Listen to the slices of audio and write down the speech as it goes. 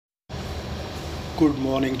Good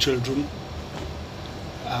morning, children.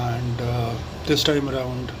 And this time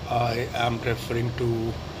around, I am referring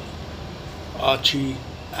to Archie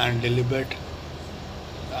and Lilibet.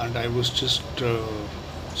 And I was just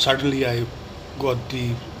suddenly I got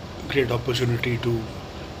the great opportunity to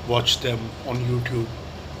watch them on YouTube.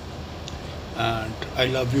 And I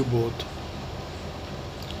love you both.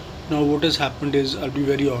 Now, what has happened is, I'll be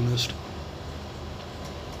very honest.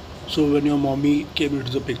 So, when your mommy came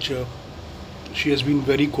into the picture, she has been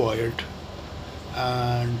very quiet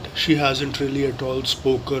and she hasn't really at all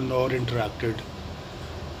spoken or interacted.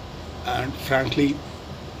 And frankly,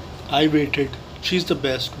 I waited. She's the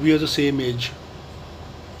best. We are the same age.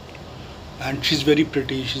 And she's very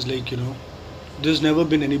pretty. She's like, there's never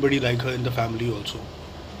been anybody like her in the family, also,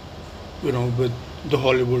 with the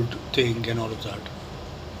Hollywood thing and all of that.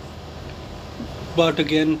 But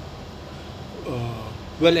again,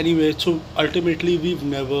 well, anyway, so ultimately, we've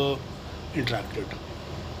never interacted.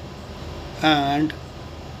 And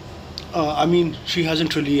I mean, she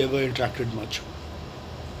hasn't really ever interacted much.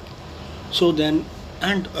 So then,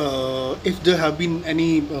 and if there have been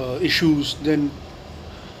any issues, then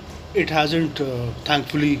it hasn't,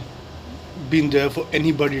 thankfully, been there for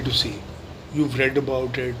anybody to see. You've read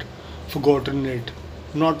about it, forgotten it,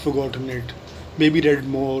 not forgotten it, maybe read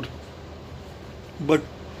more, but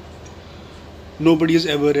nobody has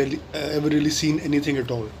ever really seen anything at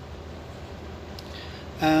all.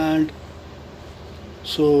 And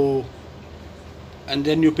so, and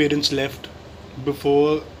then your parents left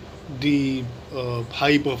before the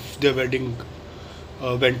hype of their wedding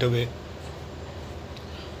went away.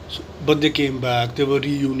 So, but they came back. There were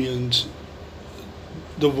reunions,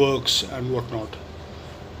 the works, and whatnot.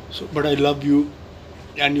 So, but I love you,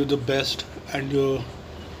 and you're the best, and you're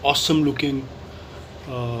awesome looking.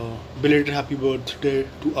 Belated happy birthday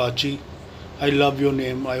to Archie. I love your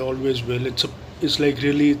name. I always will. It's like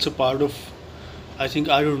really, it's a part of. I think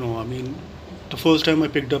I don't know. I mean, the first time I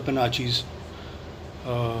picked up an Archie's,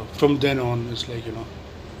 from then on, it's like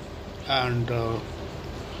and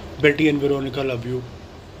Betty and Veronica love you.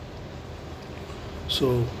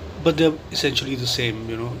 So, but they're essentially the same.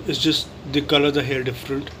 It's just they color the hair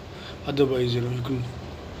different. Otherwise, you can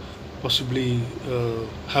possibly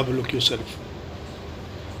have a look yourself.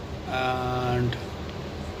 And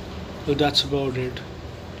well, that's about it.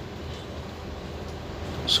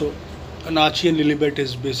 So, an Archie and Lilibet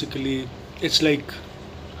is basically, it's like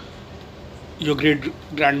your great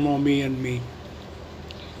grandmommy and me.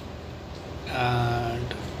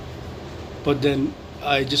 And but then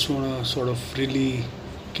I just want to sort of really,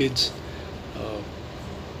 kids, uh,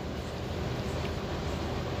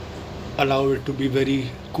 allow it to be very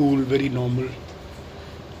cool, very normal,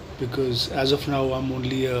 because as of now I'm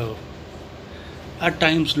only a, at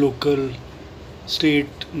times, local, state,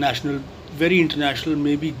 national, very international,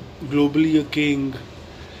 maybe globally a king.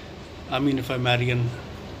 I mean, if I marry and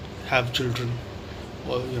have children,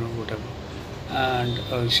 or whatever. And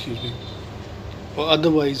excuse me. Or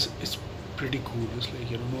otherwise, it's pretty cool. It's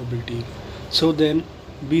like no big deal. So then,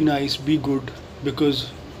 be nice, be good,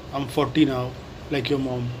 because I'm 40 now, like your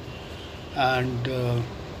mom, and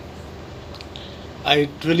I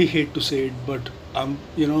really hate to say it, but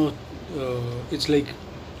it's like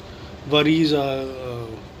worries are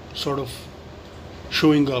sort of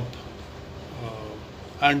showing up,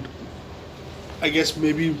 and I guess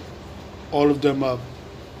maybe all of them are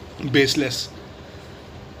baseless.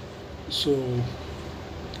 So,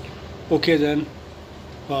 okay then,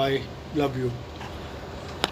 bye, love you.